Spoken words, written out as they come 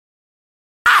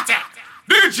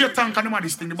Djtank and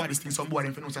the baddest thing, some boy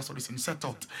them for know so this thing set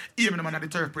out. Even the man at the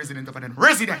third president of them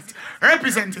resident,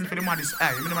 representing for the maddest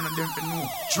eye. Even the man of them for know.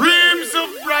 Dreams of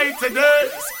brighter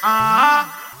days.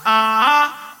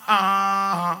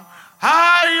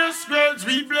 Highest grades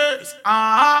we blaze.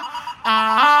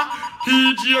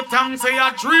 Djtank say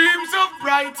our dreams of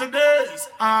brighter days.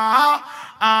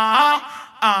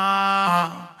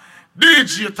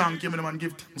 Djtank, give me the man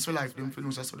give thanks for life. Them for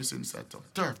know so this thing set out.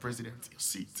 Third president, your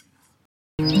seat.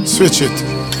 Switch it.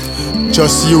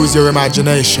 Just use your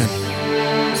imagination.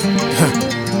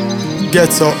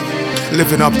 Get up,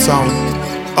 living uptown.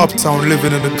 Uptown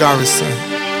living in the garrison.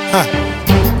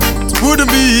 It wouldn't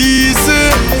be easy.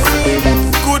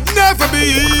 Could never be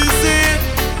easy.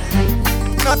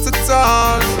 Not at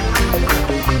all.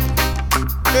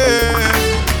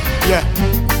 Yeah.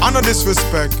 I know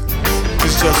disrespect.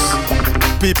 It's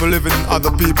just people living in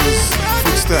other people's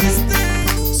footsteps.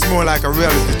 It's more like a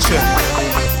reality check.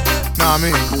 Know what I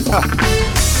mean?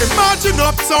 Imagine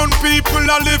uptown people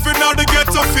are living out the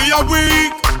ghetto for a week.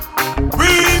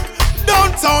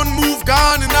 Downtown move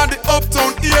gone in the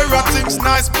uptown era. Things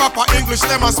nice, proper English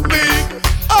them a speak.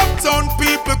 Uptown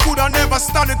people coulda never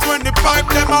stand it when the pipe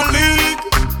them a leak.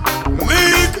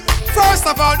 First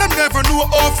of all, them never knew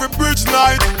how to bridge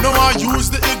light. Now I use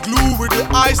the igloo with the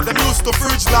ice them used to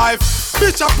fridge life.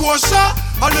 Bitch a Porsche,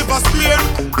 I live a Spain.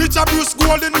 Bitch a Bruce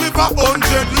Golden live a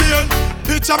 100 lane.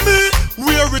 Bitch a me,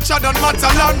 we're richer than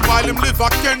Matalan. While him live a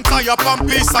Kent tie up and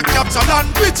piece of capture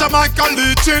land. Bitch a Michael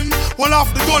Leachin, well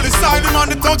off the gully side. Him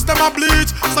and the thugs them a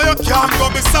bleach, so you can't go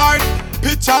beside.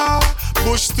 Picture,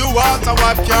 push the water,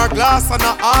 wipe your glass. And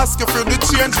I ask you for the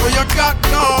change where you got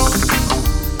now.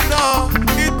 No,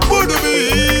 it wouldn't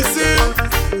be easy.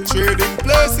 Trading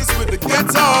places with the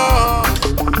ghetto.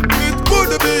 It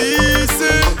wouldn't be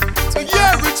easy to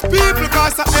hear rich people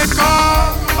cause I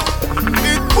echo.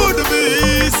 It wouldn't be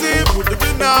easy, wouldn't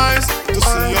be nice to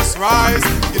see us rise,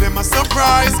 give them a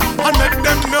surprise and make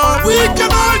them know we can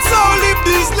also live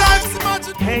these lives.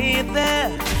 Imagine. Hey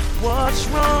there, what's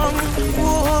wrong,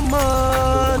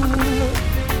 woman?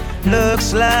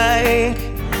 Looks like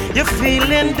you're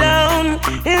feeling down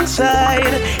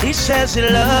inside. He says he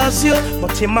loves you,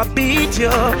 but he might beat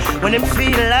you when him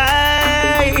feel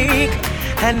like.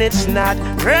 And it's not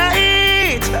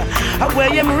right, where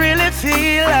him really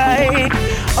feel like.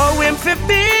 Oh, him fi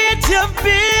beat you,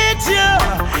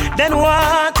 then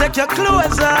what? Take your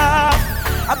clothes off,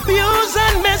 abuse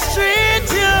and mistreat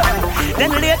you,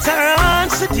 then later on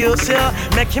seduce you.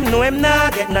 Make him know him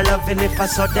not get no loving if I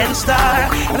saw then star.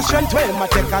 And strength well, ma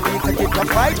take a beat to keep the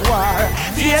fight war.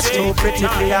 Face too pretty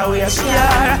for your waist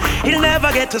star. He'll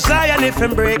never get to Zion if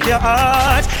him break your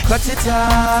heart. Cut it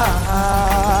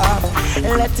off,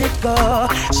 let it go,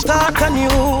 start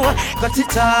anew. Cut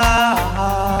it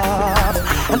off,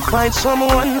 and find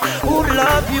someone who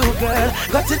love you, girl.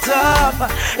 Cut it off,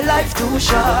 life too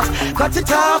short. Cut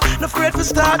it off, no afraid to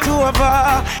start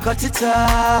over. Cut it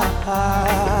off,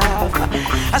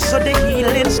 I saw the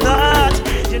healing start.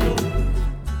 You know,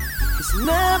 he's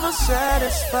never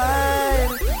satisfied,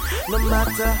 no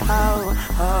matter how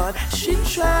hard she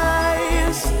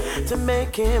tries to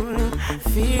make him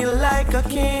feel like a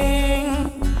king.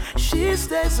 She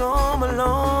stays home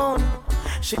alone.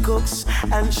 She cooks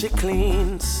and she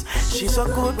cleans. She's a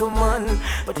good woman,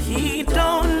 but he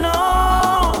don't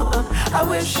know. I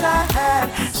wish I had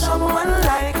someone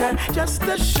like her, just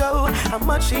to show how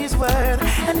much she's worth.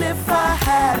 And if I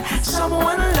had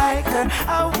someone like her,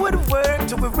 I would work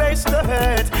to erase the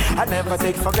hurt. I never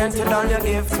take for granted all you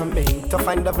give to me. To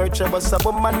find a virtuous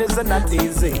woman isn't that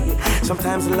easy.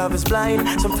 Sometimes love is blind,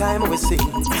 sometimes we see.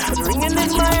 But ringing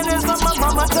in my ears is what my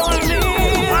mama told me.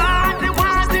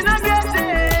 Want it, I get it.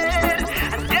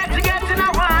 And getting, I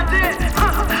want it.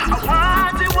 I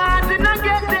want it, I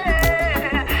get it.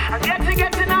 I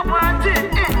getting, I want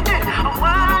it. I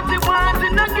want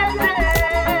it, I get it.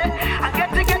 I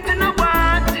getting, I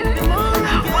want it.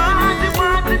 I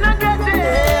want it, I get it.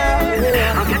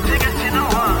 I getting, I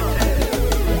want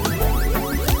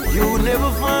it. You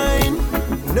never find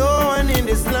no one in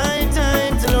this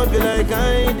lifetime to love you like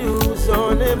I do,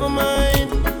 so never mind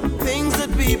things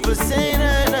that people say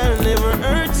that I'll never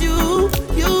hurt you.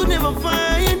 You never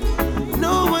find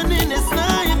no one in this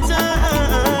lifetime,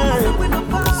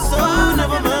 so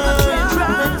never mind.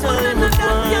 The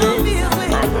time will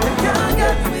find. They can't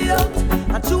get me out.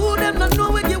 And to them not know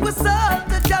we give us all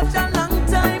the judge a long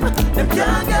time. They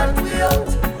can't get me out.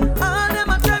 And them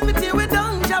a try me till we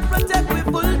don't just protect we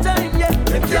full time. Yeah,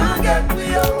 they can't get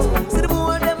me out. See the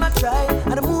more them a try,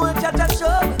 and the more judge a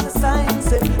show with the signs.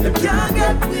 They can't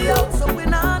get me out. So we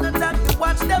not attack to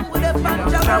watch them with a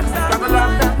bunch of rocks.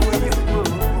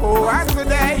 Oh, I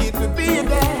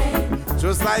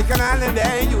Just like an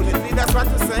holiday, unity, that's what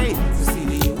to say. To see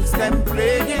the youths them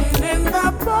playing in the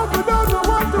park, we don't know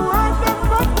what to want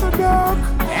them up the dark.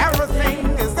 Everything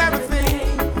is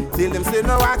everything. Till them say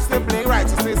no watch them play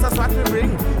righteousness, that's what we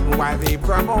bring. While they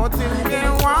promoting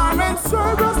their war and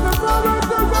service, the power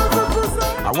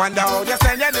I wonder how you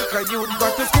send your little youth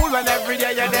go to school when every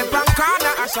day you're there from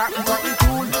corner a shop and cutting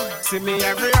cool. See me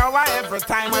every hour, every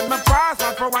time when me pass.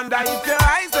 One for wonder if your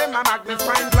eyes in my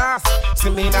magnifying glass. See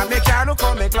me that me can't look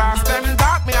on me glass. Them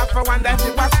dark me have for wonder if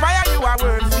you aspire you a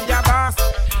word for your boss.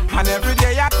 And every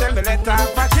day I tell me let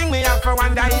off a thing. Me have for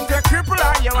wonder if you cripple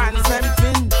or you want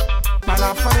something. Man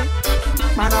off for me,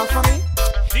 man off for me,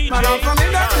 man off for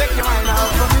me. Don't take your mind off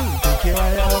for me. Take your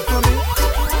eye off for me,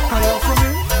 eye off for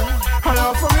me. Man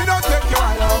off for me, don't take your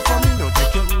eye off for me. Don't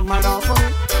take your man off for me,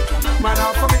 man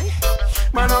off for me.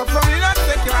 Man off for me, don't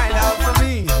take your eye off for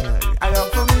me. Eye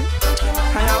off for me,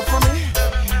 eye off for me,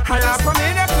 eye off for me,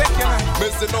 don't take your eye.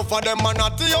 Miss enough of them man,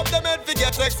 not to up them head to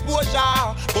get exposure.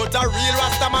 But a real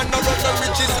Rasta man no run the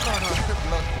riches.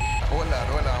 Hold on.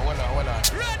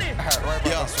 Ready? Right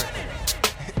back straight.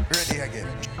 Ready again.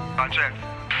 Conscience.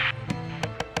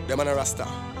 Them man a Rasta.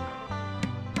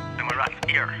 Them a rat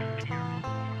here.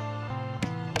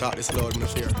 Talk this loud in the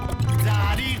fear.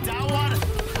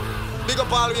 Big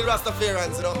up all real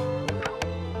Rastafarians, you know.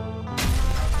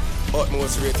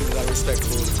 Utmost rated and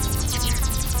respectful.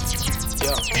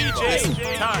 Yeah.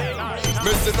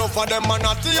 Miss enough of them man,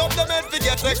 not to up them head to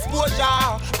get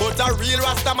exposure. But a real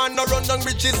Rasta man no run down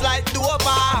riches like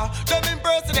Dover. Them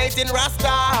impersonating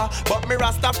Rasta. But me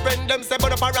Rasta friend them say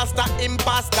but up a Rasta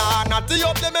imposter. Not to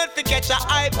up them head to catch a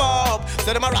hype up.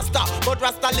 Say them a Rasta, but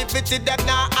Rasta live it till them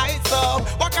not ice up.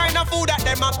 What kind of food that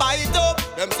them a bite up?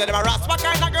 Them say them a Rasta, what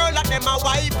kind of girl that them a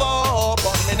wipe up?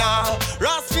 But me nah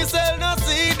Rasta sell no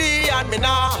CD. And me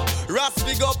nah Rasta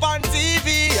big up on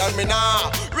TV. And me nah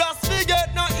Rasta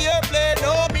get no airplay,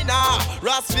 no me nah.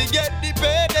 Rasta get the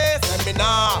paydays, and me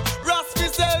nah. Rasta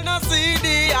sell no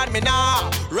CD, and me nah.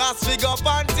 Rasta go up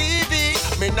on TV,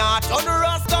 me nah. Turn the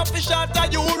Rasta fish out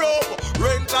of Europe.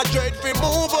 Rent a dread fi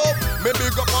move up. Me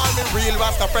big up all me real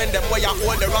Rasta friend them where you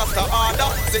hold the Rasta order.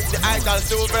 Sit the idols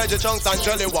to virgin chunks and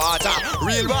jelly water.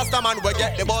 Real Rasta man we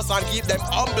get the boss and keep them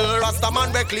humble. Rasta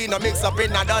man we clean and mix up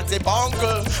in a dirty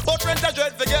bungle. But rent a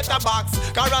dread forget a box.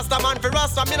 Cause Rasta man fi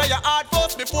Rasta me know your heart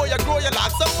first before you grow your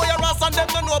locks. Some way you Rasta and them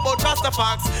don't know about Rasta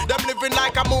facts. Them living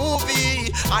like a movie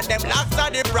and them locks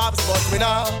are the props. But we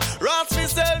nah Rasta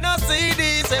sell no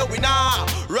CD. Say we nah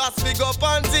Rasta go up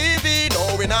on TV.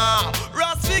 No we nah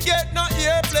Rasta get no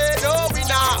airplay. No we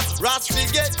nah Rasta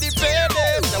get the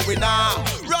paydays. No we nah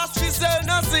Rasta sell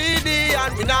no CD.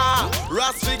 And we nah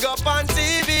Rasta go up on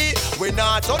TV. We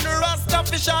nah turn the Rasta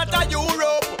fish out of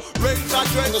Europe. Rent a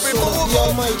dread we move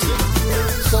up.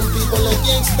 Some people are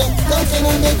gangsta, dunking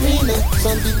on the greener.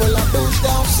 Some people are pushed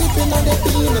down, sipping on the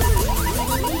beaner.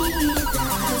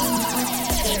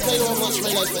 Can't tell you how much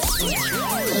my life is.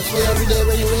 That's why every day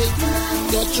when you wake,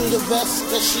 you're through the best,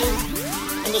 the shit,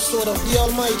 and the sword of the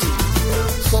Almighty.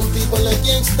 Some people are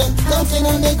gangsta, dunking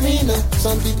on the greener.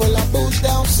 Some people are pushed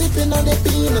down, sipping on the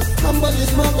beaner. Humble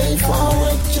is my way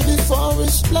forward to the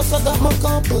forest. Plus I got my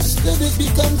compass, till it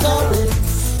becomes our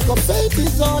cause faith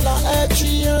is all I had 3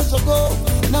 years ago.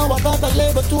 Now I got a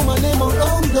label to my name on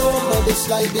Rondo. But it's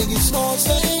like Biggie Small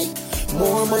say,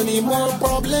 more money, more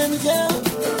problems, yeah.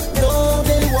 No,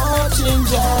 they watching,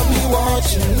 Jah be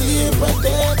watching. We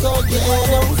protect or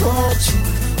get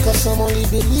unfortunate. Cause I'm only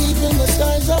believing the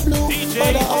skies are blue.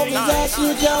 But I always ask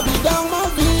you, Jah be down my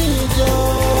vision.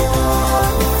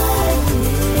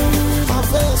 My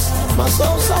best, my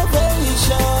soul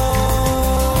salvation.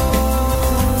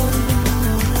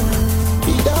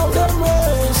 Without the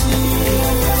mercy,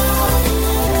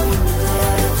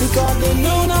 because they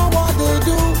know now what they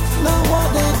do, now what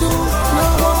they do,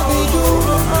 now what they do.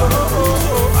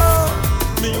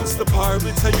 Me used to part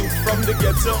with a youth from the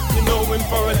ghetto, you know him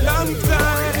for a long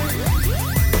time.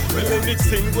 Well,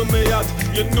 anything with me at,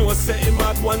 you know say him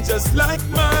had one just like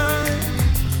mine.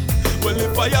 Well,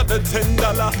 if I had a $10,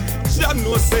 Jah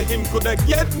know say him coulda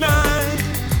get 9.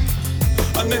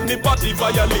 And anybody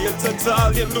violate at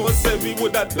all, you know, say we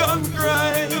would have done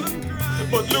right.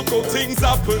 But look how things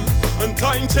happen, and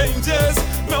time changes.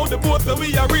 Now the both of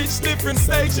we are reach different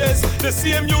stages. The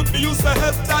same youth we used to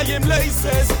help tie him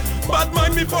laces. Bad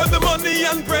mind before the money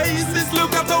and praises.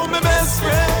 Look at how my best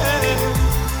friend,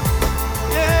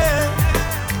 yeah,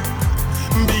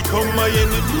 become my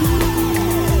enemy.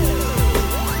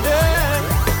 Yeah,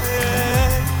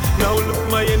 yeah. Now look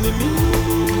my enemy.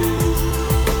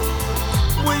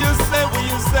 Will you say,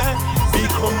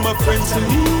 become my friend to me?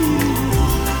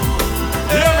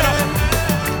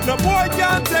 Yeah. No boy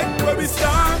can't take where we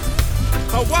start.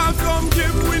 I want come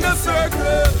give we a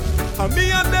circle. And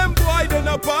me and them boy then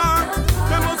apart.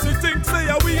 Them must think say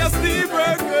we a Steve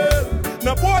Urkel.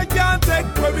 No boy can't take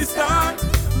where we start.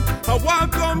 I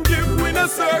want come give we a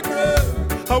circle.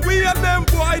 And we and them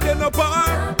boy then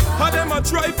apart. And them a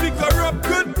try to corrupt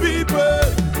good people.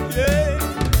 Yeah.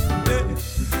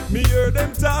 Me hear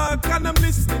them talk and I'm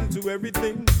listening to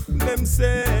everything them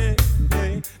say.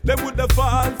 Hey, they would have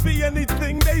fall for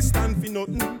anything, they stand for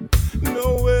nothing.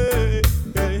 No way.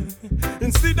 Hey.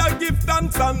 Instead I give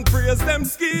thanks and praise them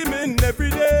scheming every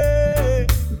day.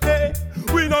 Hey.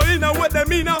 We know in what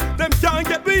them in them can't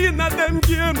get me in them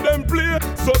game them play.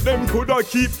 So them coulda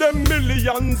keep them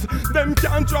millions. Them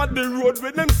can't trod the road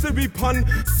with them silly pan.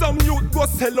 Some youth go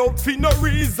sell out for no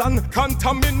reason.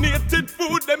 Contaminated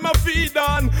food them a feed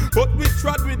on. But we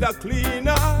trod with a clean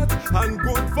heart and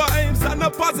good vibes and a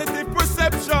positive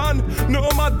perception. No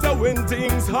matter when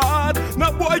things hard,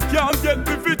 no boy can't get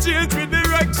me fi change with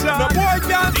direction. No boy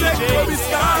can't take where we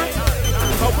start.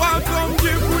 I want come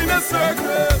give we a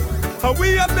circle. And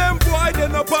we have them boy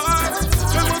then apart.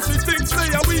 Them must think say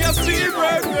we a Steve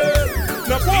Urkel.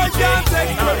 No boy can't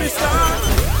take where we start.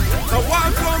 I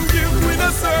want come give we a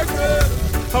circle.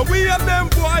 And we have them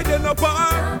boy then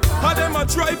apart. And them a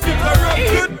try to corrupt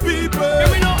good people.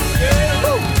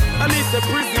 Yeah. I miss the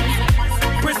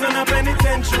prison of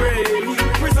penitentiary.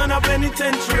 Prison of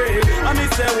penitentiary. I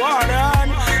miss the warden.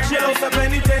 Jails of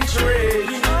penitentiary.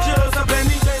 Jails of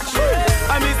penitentiary.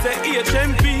 I miss the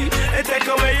HMP, it take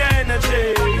away your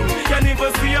energy. Can't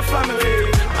even see your family.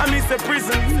 I miss the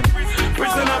prison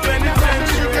of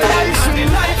penitentiary.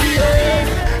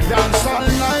 Dance all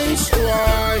night,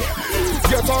 why?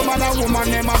 Get a man and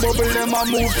woman, them a bubble, them a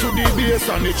move to the base.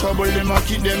 And the trouble, them a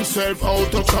keep themselves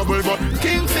out of trouble. But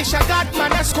Kingfisher got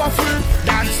man a scuffle.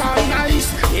 Dance all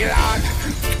nice, lad.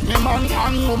 The man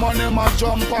and woman, them a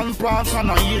jump and prance. And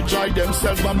a enjoy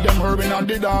themselves from them hurrying on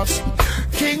the dance.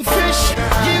 Kingfish,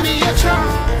 give me a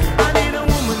chance. I need a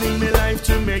woman in my life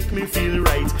to make me feel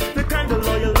right. The kind of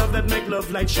loyal love that make love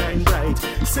light shine bright.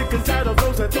 Sick and tired of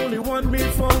those that only want me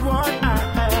for what I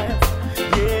have.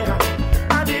 Yeah,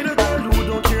 I need a girl who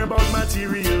don't care about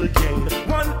material gain.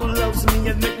 One who loves me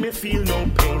and make me feel no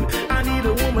pain. I need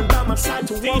a woman by my side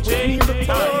to walk with me in the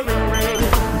pouring rain.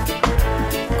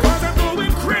 Cause I'm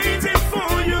going crazy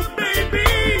for you, baby.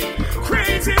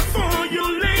 Crazy for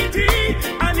you, lady.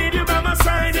 I need you by my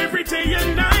side every day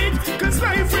and night. Cause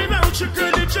life without you,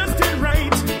 girl, it just ain't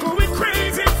right. Going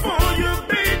crazy for you,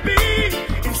 baby.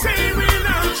 Insane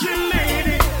without you,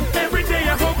 lady. Every day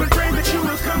I hope and pray that you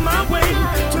will come my way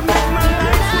to make my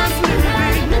life worth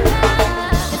living.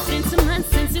 It's been 2 months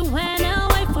since you went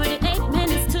away. 48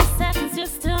 minutes, 2 seconds, you're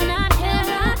still not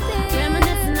here.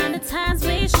 Reminiscing on the times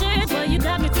we shared. Well, you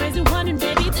got me crazy wondering,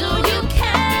 baby, do you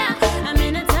care? I'm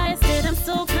in a dire state, I'm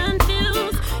so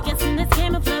confused. Guess in this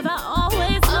game of love I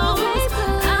always lose.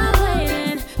 I'm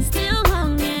waiting, still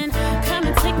longing. Come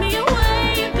and take me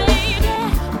away,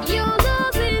 baby. Your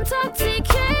love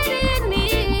intoxicated me.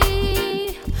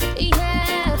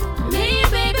 Yeah, me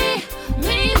baby,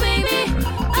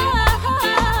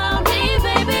 oh, me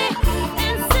baby.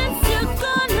 And since you're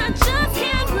gone, I just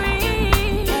can't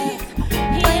breathe.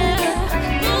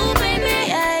 Yeah, ooh baby,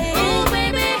 oh.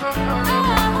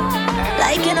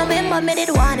 Like you know, remember me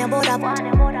did one about up.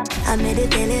 I made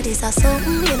it tell you this is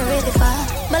something you know ready for.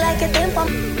 But like a tempo.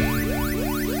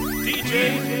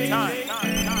 DJ time.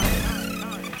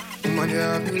 Man, you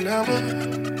have been never.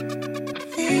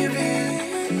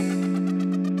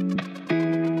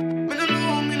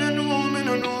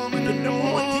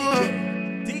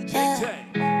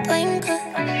 Twinkle.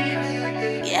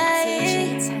 Yeah.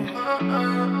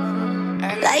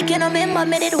 Like you know, remember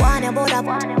me did one about up.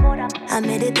 I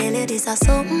made it tell you this is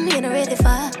something you know ready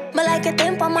for. But like a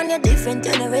tempo, man, you're different,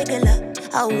 you're not regular.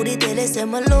 I would tell you, say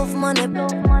my love money.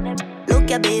 Look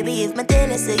ya baby, if my tell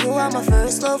you, say you are my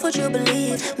first love, would you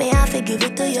believe? May I forgive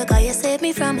it to you, cause you saved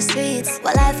me from the streets.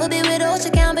 Well, life will be without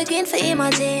you, can't begin to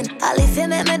imagine. All if you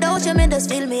make me doubt you, me just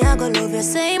feel me, I gon' love you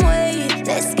same way.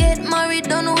 Let's get married,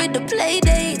 done with the play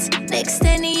dates. Next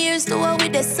 10 years, do it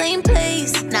with the same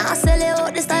place. Now I sell you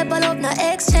out, this type of love, no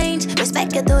exchange.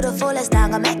 Respect you to the fullest, I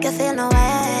gon' make you feel no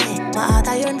way. My heart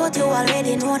I yearn, but you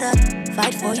already know that.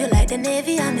 Fight for you like the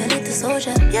Navy, I'm your little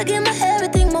soldier. You give me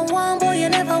everything, my one boy, you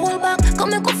never hold back. Come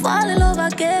make me fall in love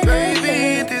again.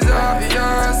 Baby, it is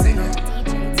obvious, you know,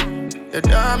 that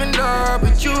I'm in love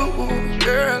with you,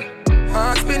 girl.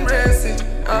 Heart's been racing,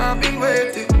 I've been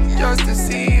waiting just to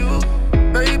see you.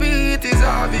 Baby, it is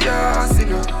obvious, you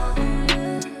know,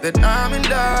 that I'm in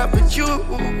love with you,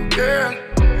 girl.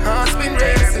 Heart's been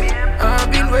racing,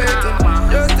 I've been waiting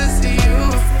just to see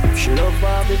you. She love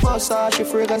Bobby massage, she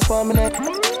fragrance for me neck.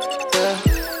 Yeah.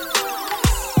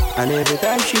 And every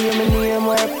time she hear me name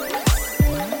web.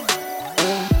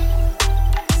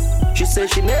 She say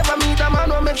she never meet a man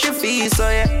who make she feel so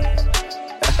yeah.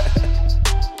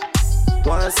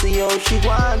 Wanna see how she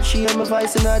want, she hear my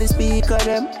voice in all the speaker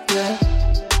them, yeah.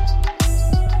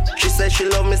 She said she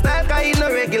love me style, cause it's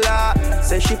no regular.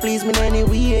 Say she please me in any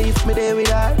way if me there with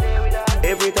her.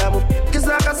 Every time we it's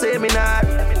like a seminar.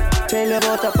 Tell her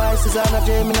about her Pisces and a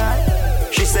Gemini.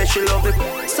 She said she love it,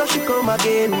 so she come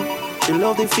again. She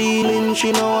love the feeling,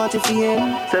 she know what to feel.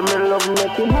 Say me love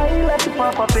make you high like the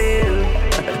Papa Pill.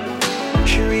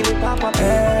 She really Papa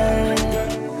Pill.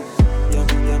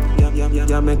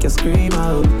 Yeah, make you scream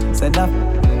out. Say that,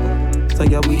 so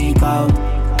you weak out.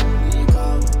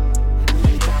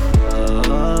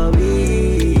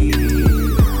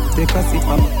 Take a sip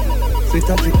of sweet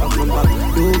a drip of my back.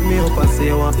 Look me up and say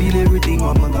I want feel everything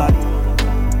on my God.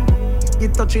 You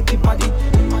touch it, tip of it,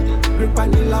 grip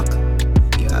on the lock.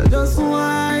 Girl, just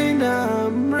wind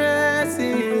up, press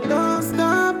it, don't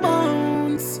stop,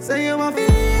 bounce. Say you want feel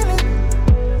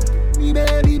it, me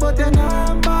baby, but you're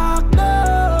not back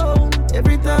down.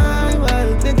 Every time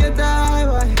I'll take your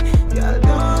time, girl,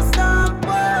 don't stop,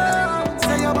 bounce.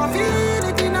 Say you want feel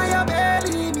it in your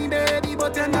belly, me baby,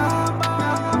 but you're not back.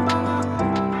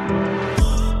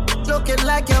 Looking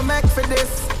like you're made for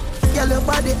this. Girl, your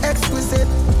body exquisite.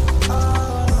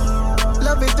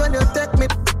 Love it when you take me,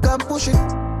 come push it.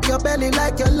 Your belly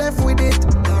like you're left with it.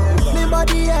 Me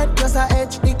body head just a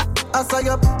edge it. I saw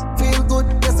you feel good,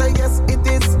 yes I guess it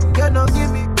is. You know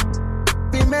give me,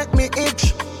 be make me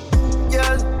itch.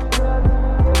 Girl,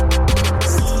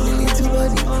 still little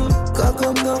body, can't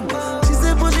come down. She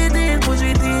said push it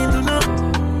in, do not.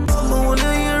 I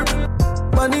wanna hear,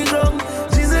 bunny drum.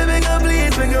 She said make her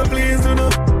please, do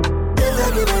not. Yes I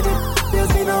give it, yes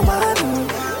me no man.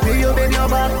 Be you bend your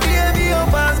back, baby your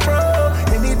pass bro.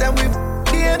 Anytime we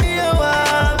baby your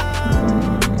walk.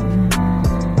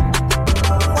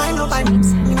 Why no find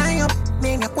me up,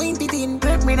 make a quaint it in.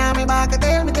 Grip me now me back,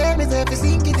 tell me say if you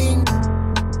sink it in.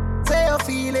 Say you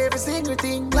feel every single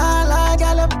thing. La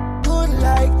gallop, good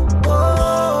like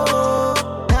oh.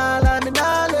 Nah let me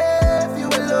not leave you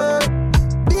alone.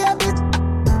 Be a bit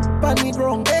funny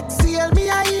wrong. Exhale me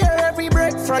I hear every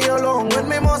breath from your lung. When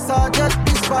me massage just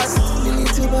this fast. The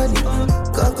little body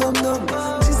can't come down.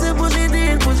 She said push it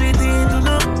in, do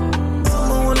not. I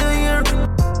wanna hear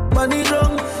money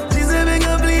drum. She said make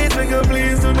her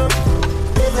please, do not.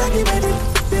 If I give it,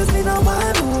 there's me no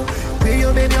man who. Be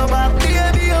you bend your back,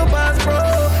 baby your pass bro.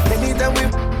 Anytime we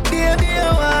baby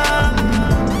your walk.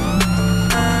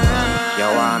 Yo,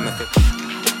 I'm a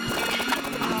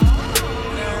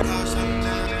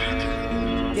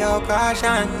Yo,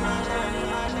 caution.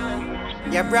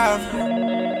 Yeah, bro.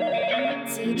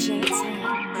 Djtank.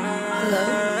 Hello.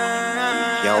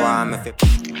 Yo, I'm a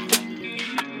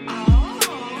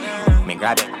me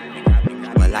grab it.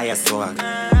 Well, I swag.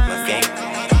 Me think.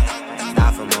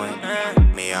 Start for more.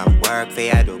 Me have work for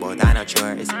you do, but I no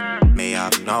chores. Me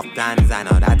have enough plans, I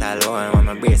know that alone. When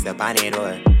me brace up on the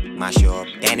door. Mash you up,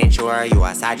 then it's sure you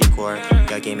a Sajid core.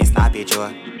 You give me stop it,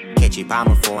 sure. Catch it on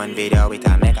my phone video with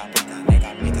a makeup.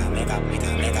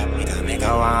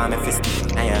 Yo, I'm a fist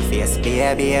and your face,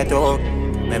 baby, a talk.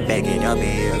 Me begging you,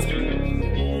 behave.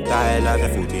 Style like a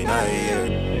foot in a ear.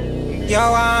 Yo,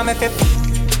 I'm a fist.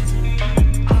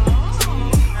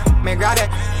 Me grab it.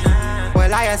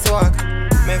 Well, I swag.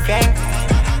 Me think.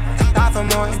 Start for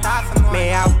more. Me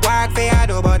have work for you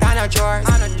do, but I no chores.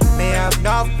 Me have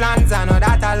enough plans, I know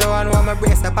that alone. When me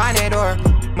brace up on the door.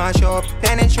 Mash up,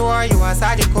 then it's sure you a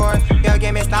Sajid core. You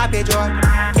give me stop it, Joe.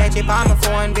 Catch it on my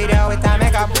phone video with a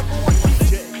makeup.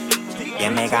 You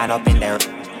make it up in there.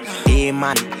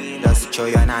 Demon, just show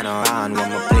you not around when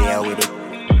we play with it.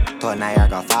 Turn I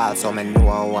go fall, so me know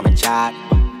how I'm chat.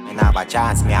 And have a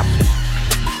chance, me a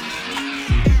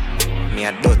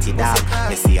dirty dog.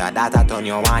 Me see a data turn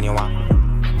you on, you want.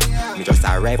 Me just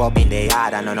a rev up in the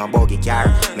yard and no buggy car.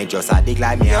 Me just a dig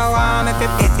like me a farm. Me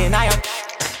 50 now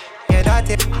you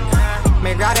dirty.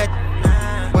 Me grab it.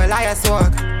 Well I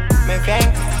swag. Me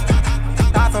think.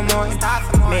 Start for more.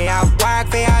 Me have work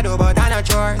for you do, but I no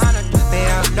chores. Me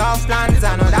have no plans,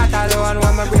 I know that alone.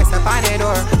 When me brace up on the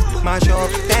door. Mash up,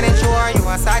 then it's sure you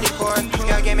a Sajid core.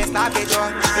 You give me stop it,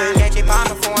 Joe. Catch it on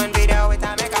my phone video with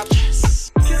a makeup.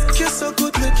 Kiss so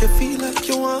good, make you feel like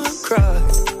you want to cry.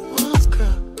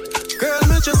 Girl,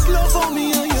 me just love on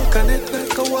me and you connect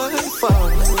like a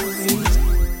Wi-Fi.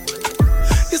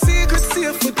 Your secret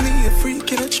safe with me, a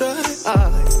freak in a try.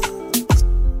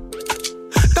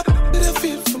 That I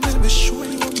feel for me, be sure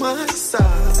you on my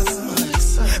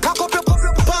side. Cock up your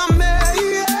palm,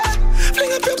 yeah.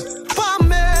 Fling up your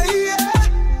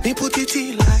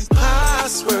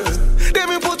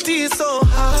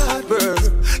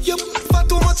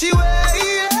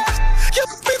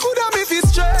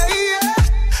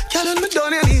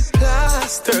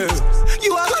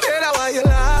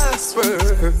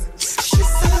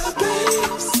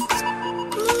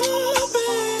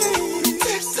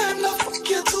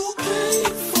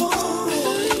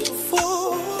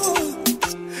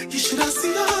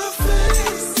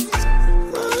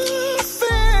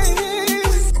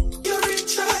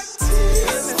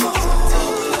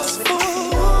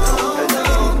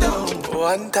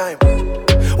one time.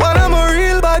 When I'm a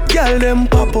real bad girl, them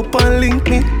pop up and link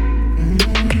me.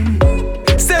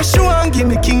 Say she want give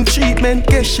me king treatment,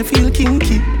 guess she feel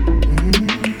kinky.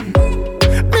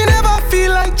 Me never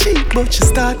feel like cheap, but she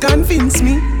start convince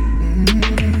me.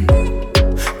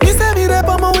 Me say me there,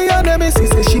 but my way on them, she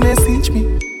say she message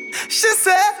me. She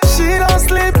say she don't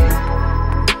sleep.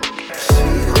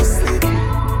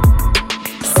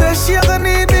 Say she ever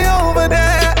need me over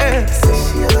there. Say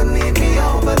she ever need me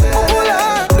over there. Pull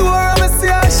her door, me see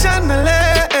her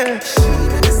chandelier. She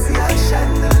me see her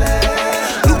chandelier.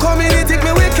 Look how me they take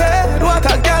me wicked. What a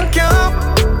girl can.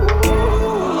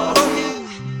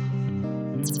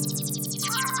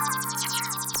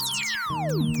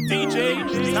 DJ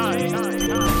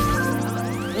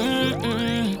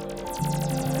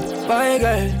My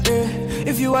girl,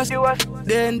 if you ask,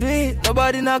 then do it.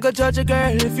 Nobody not gonna judge a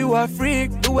girl. If you a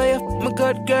freak, the way you my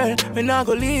good girl, me not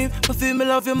gonna leave. But feel me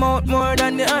love your mouth more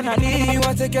than the honey. You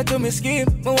want to get to me scheme,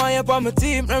 me want you on my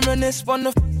team. Reminisce on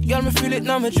the girl, me feel it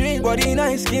now my dream. Body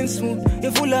nice, skin smooth,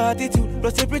 you full of attitude.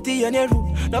 Plus you pretty and you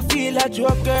rude. Now feel like you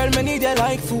up, girl, me need you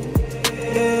like food.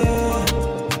 Yeah.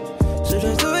 So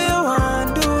just do what you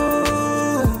want, do.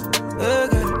 Girl,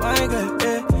 my girl,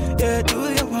 yeah, do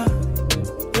what you want.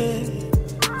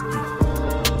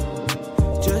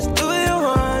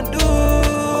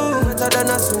 Than a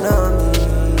tsunami.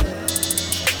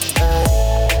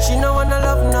 She no wanna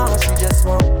love now, she just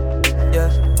want,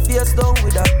 face down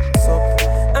with her up.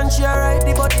 And she ride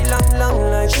the body long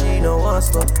like she no want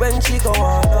stop. When she go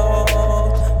all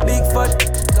out, big fat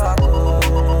cock.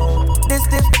 This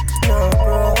no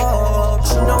bro.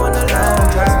 She no wanna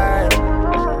love.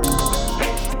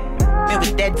 Me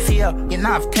be dead fear. You know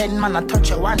have 10 man I touch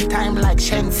you one time like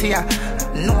Shensia.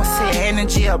 No say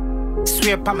energy up.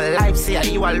 Swear by my life, say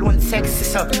you alone sexy,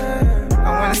 so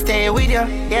I wanna stay with you,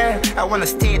 yeah. I wanna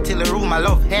stay till the room I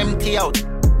love empty out.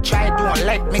 Try don't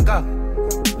let me go.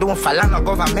 Don't fall on the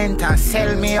government and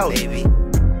sell me out, baby.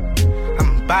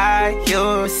 I'm by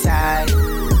your side.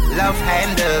 Love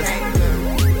handles.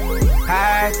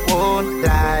 I won't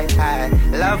lie. I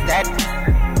love that.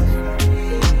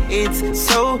 It's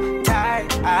so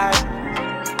tight.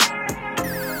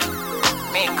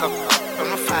 Makeup from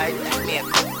the fight.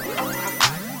 Makeup.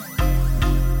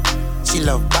 She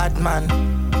love bad man.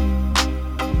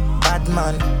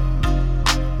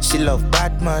 She love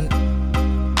bad man.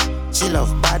 She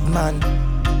love bad man.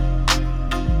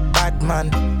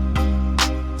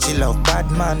 She love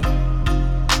bad man.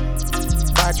 She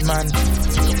love bad man.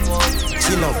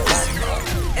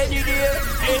 Any day,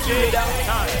 DJ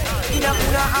in a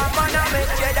kuna amana me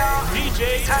cheddar. DJ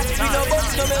and we no boss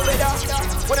no me weather.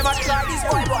 When I'm try this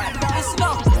boy, it's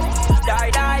not.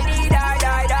 Die.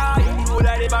 All of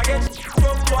them against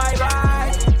from boy.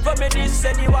 For me this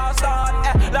and you are start.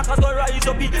 Like us go rise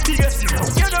up the biggest. You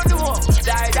don't know.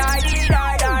 Die.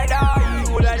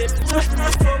 All of them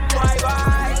from boy.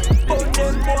 But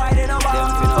them boy they no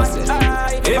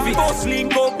bad. Every boss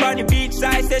link up on the beach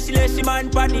side. Say she let she man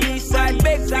on the east side.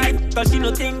 Big side. Cause she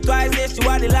no think twice. Say she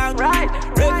want the long ride.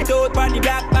 Rev it out on the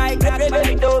black bike. Rev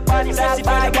it out on the black bike. Say she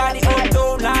feel like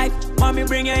on the life. Mommy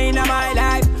bring her into my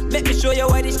life. Let me show you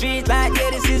what the streets like. Yeah,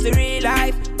 this is the real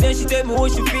life. Then she tell me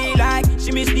what she feel like.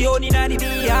 She miss the honey and the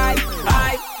beehive.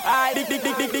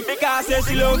 Big because say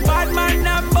she love bad man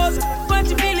and buzz. When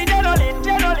she feel it,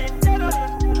 jealous.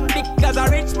 Because a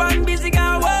rich man busy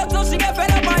and work, so she get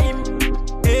fed up by him.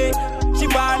 Hey, she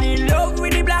fall in love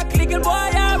with the black little boy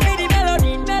and with the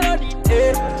melody.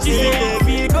 Hey, she say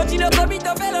feel good, she don't commit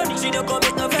a felony.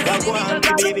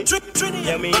 Baby,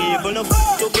 yeah, me evil enough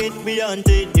to get beyond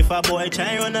it. If a boy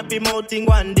try run up him out in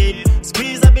one day,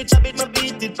 squeeze a bitch, my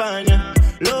beat it pan ya.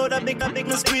 Load a big,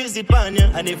 no squeeze it pan ya.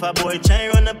 And if a boy try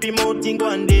run up him out in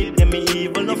one day, yeah, me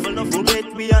evil enough to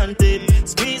get beyond it.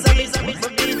 Squeeze a bitch, my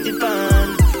beat it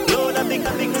pan. Load a big,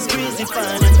 no squeeze it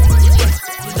pan ya.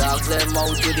 Talk them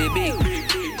out to the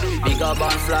big up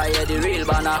and fly at the real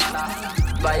banner.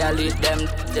 Violate them,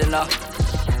 you know.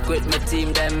 Quit my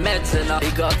team, them meds, you know.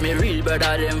 They got me real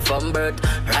brother, them from birth.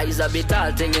 Rise a bit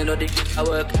all thing, you know, they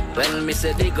work. When me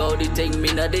say dig out the thing,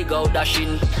 me no dig out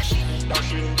dashing.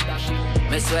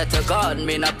 Me swear to God,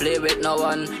 me not play with no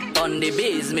one. On the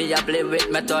bees, me a play with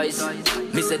my toys.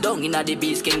 Me say down inna the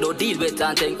bees, king don't deal with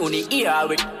anything. Only here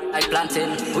with like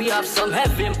planting. We have some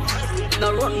heavy,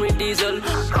 no run with diesel.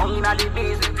 Down inna the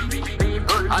bees.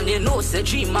 And you know, say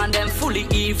dream man, them fully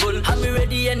evil. I'm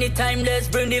ready anytime, let's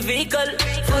bring the vehicle.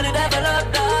 Fully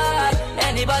developed, dog.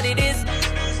 Anybody this,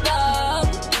 dog.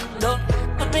 Don't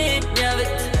put me in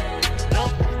it.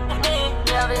 Don't put me in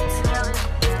it.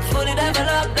 Fully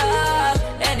developed, dog.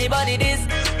 Anybody this,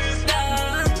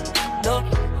 dog. Don't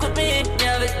put me in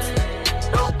it.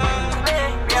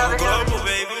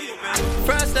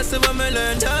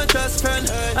 learn don't trust friend.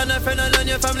 And a friend alone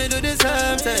your family do the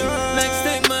same thing. Next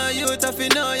thing my youth if you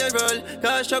know your role.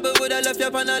 Cause trouble would have left you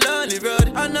on a lonely road.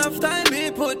 Enough time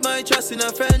me put my trust in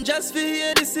a friend. Just for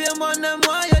hear the same one them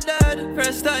why you dead.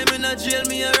 First time in a jail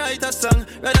me a write a song.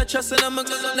 Rather trust in a man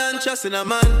than trust in a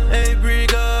man. Hey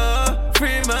Brigo,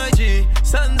 free my G,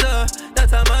 Sansa,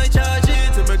 that's how my charge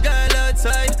it. To my girl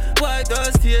outside, white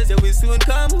those tears. Yeah we soon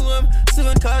come home,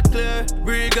 soon cut clear.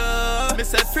 Brigo, me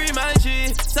said free my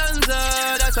G,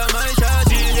 Sansa, that's how my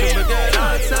charge it. To my girl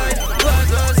outside, white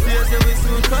those tears. Yeah we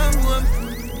soon come home.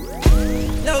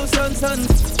 Yo son,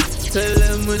 tell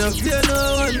them we don't fear no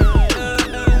one.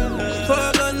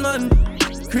 For gunman,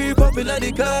 creep up in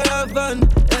the caravan.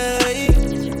 Hey,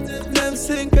 them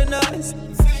synchronized.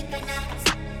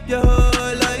 Your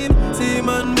whole life, see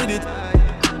man with it.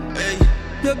 Hey,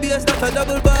 your BS not a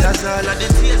double bar. That's all of the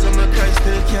tears of my cry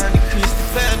still can't decrease the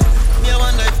pain. Me I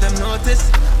wonder if them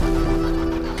notice.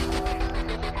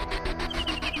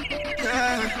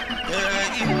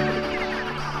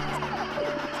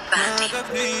 Not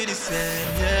gonna be the same,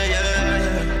 yeah.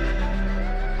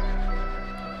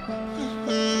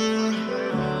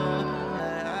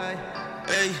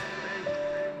 Hey.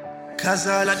 Cause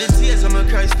all of the tears of my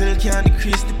cry still can't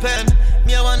decrease the pain.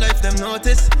 Me I wonder if them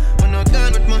notice. When I'm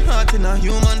gone with my heart in a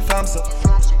human form. So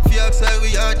if you outside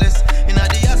we heartless. In a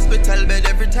the hospital bed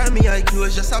every time me eye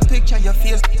close. Just a picture your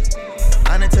face.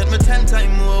 And it take me 10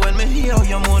 times more when me hear how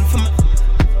you moan for me.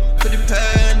 For the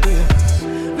pain, babe.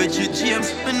 With you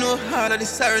James, me know all of the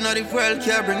sorrow now the world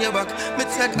can't bring you back. Me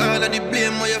take all of the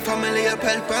blame where your family help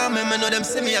from me. Me know them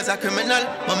see me as a criminal,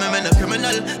 but me no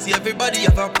criminal. See everybody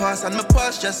have a past and my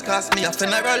past just cost me a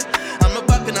funeral. And my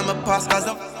back and I'm a past cause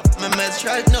of my mess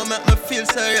right now make me feel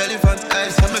so relevant.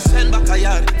 So me send back a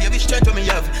yard, give me strength to me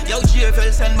have. Yo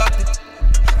GFL send back the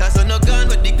cause I'm not gone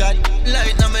with the God.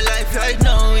 Light now my life right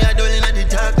now, we are dwelling in the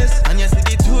darkness. And you see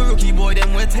the two rookie boy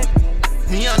them waiting.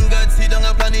 Me and God sit down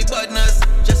upon the badness.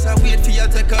 Just a wait for you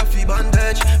take off the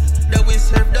bandage. That we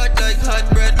serve that like hot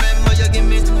bread. Remember you give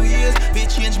me 2 years. We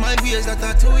change my ways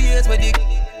after 2 years. With the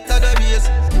other ways.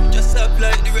 Just up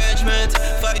like the regiment.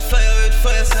 Fight fire with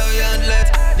fire so we handle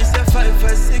it. This a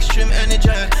 556 stream energy.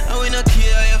 And we not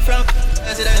care you from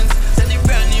residents. Send the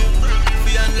brand new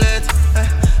we handle it.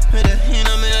 With the heat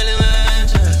on me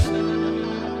element.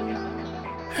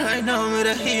 Right now with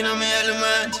the heat on me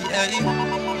element. Yeah.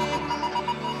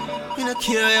 We no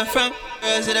care you from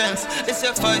residence. It's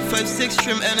a 556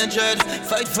 trim energized.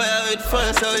 Fight fire with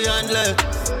fire so you handle it.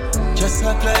 Just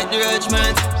act like the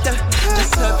regiment. Yeah,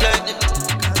 just act like the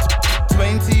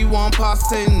 21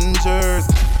 passengers,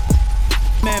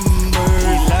 members,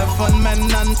 11 men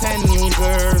and 10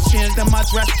 girls. Change them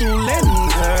address to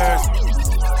lenders.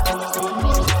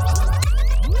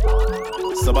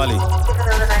 Sabali.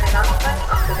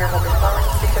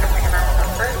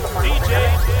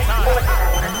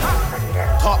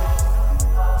 Top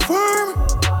firm.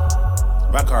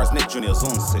 Records, Nick Jr.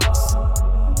 Zone 6.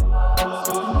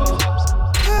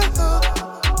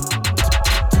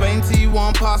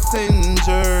 21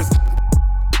 passengers,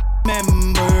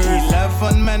 members,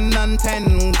 11 men and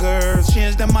 10 girls.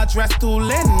 Change them address to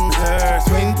lenders.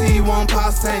 21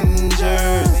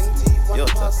 passengers.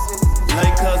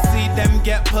 Like I see them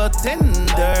get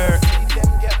pretender.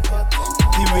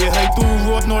 The way I do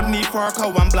road, no need for a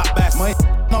cow and black bass. My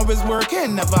now is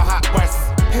working, never hot west.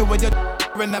 Hey, with your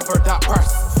never that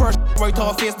press. First right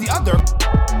off face the other.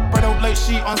 Spread out like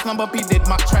sheet on slumber P did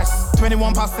mattress.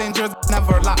 21 passengers,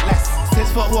 never lot less.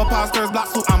 6 foot whole pastors, black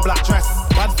suit and black dress.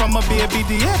 Bad from a baby,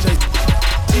 the edge.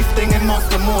 Chief thing in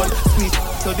monster mode. Squeeze,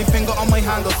 so the finger on my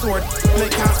hand a sword.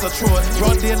 Like cancer throat,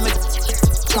 broad day like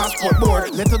transport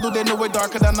board. Little do they know we're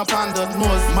darker than a panda's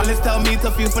nose. Malice tell me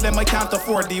to feel for them I can't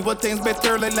afford. The what things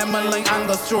bitter like lemon like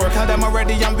Angus shore. Tell them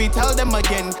already and we tell them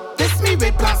again. This me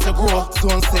with plans to grow.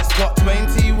 Zone 6 got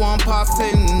 21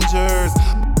 passengers,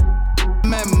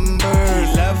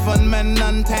 members, 11 men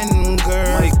and 10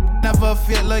 girls. Never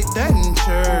feel like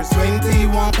dentures.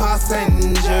 21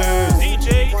 passengers.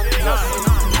 DJ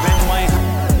Ben White,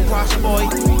 crash boy.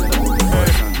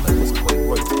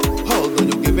 Although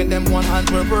you giving them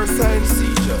 100%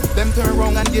 seizure, them turn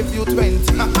around and give you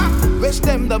 20. Wish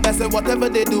them the best at whatever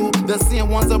they do. The same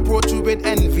ones approach you with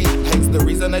envy. Hence the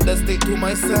reason I just stick to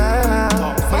myself.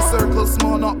 My circle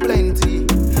small, not plenty.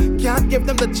 Can't give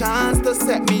them the chance to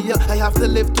set me up. I have to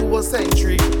live to a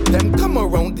century. Them come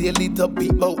around daily to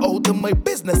peep out of my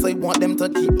business. I want them to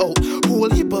keep out. Whole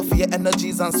heap of fear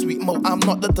energies and sweet mouth. I'm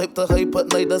not the type to hype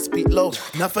but neither speak low.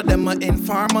 Enough of them are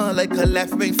informer like a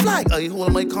left wing flag. I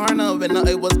hold my corner when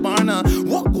I was born.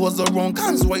 What goes around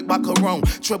comes right back around.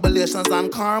 Tribulations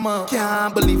and karma.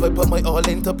 Can't believe I put my all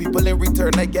into people. In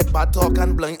return I get bad talk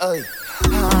and blind eye.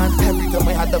 And every time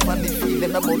I had a funny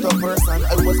feeling about a person,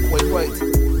 I was quite right.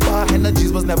 Bad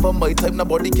energies was never my type.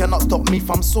 Nobody cannot stop me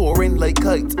from soaring like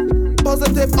kite.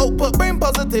 Positive output, bring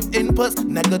positive inputs.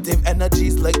 Negative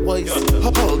energies like voice.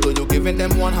 Although you giving them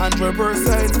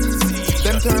 100%,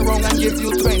 them turn around and give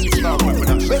you 20.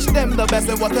 Wish them the best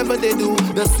at whatever they do.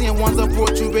 The same ones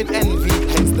approach you with envy.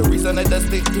 Hence the reason I just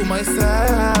stick to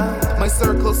myself. My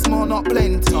circle small, not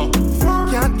plenty.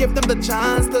 Can't give them the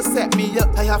chance to set me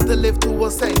up. I have to live to a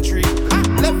century.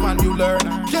 Live and you learn,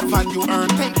 live and you earn.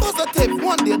 Think positive,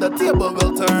 one day the table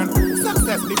will turn.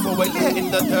 Success before I lay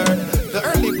in the dirt. The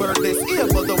early bird is here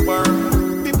for the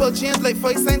worm. People change like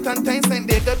 5 cents and 10 cents.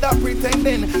 They got that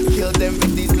pretending. Kill them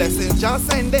with these blessings just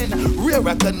sending. Real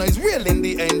recognize real in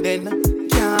the ending.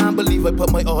 Can't believe I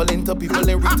put my all into people.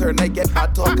 In return I get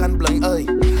bad talk and blind eye.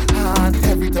 And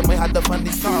every time I had the funny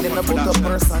feeling about a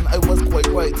person, I was quite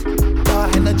right.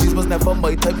 Bad energies was never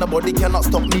my type. Nobody cannot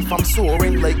stop me from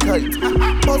soaring like kite.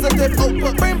 Positive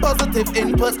output, bring positive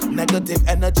inputs. Negative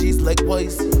energies like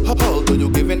voice. Although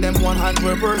you giving them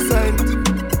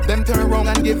 100%, them turn around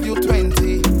and give you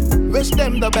 20. Wish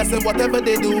them the best at whatever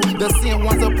they do. The same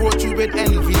ones approach you with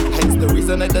envy. Hence the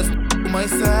reason I just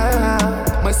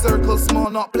myself. My circle small,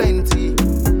 not plenty.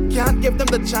 Can't give them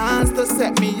the chance to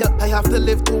set me up. I have to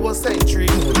live to a century.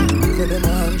 Give them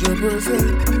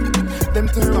 100%, them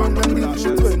turn around and give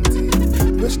you 20.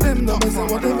 Wish them the best at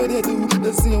whatever they do.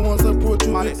 The same ones approach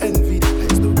you with envy.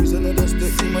 Hence the reason I just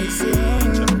stick to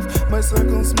myself. My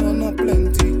circle small, not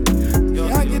plenty.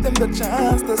 Can't give them the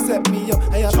chance to set me up.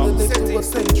 I have to live to a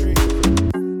century.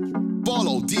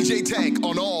 Follow DJ Tank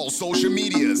on all social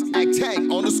medias at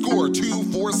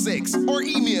Tank_246 or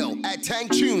email at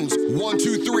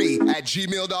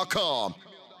tanktunes123@gmail.com.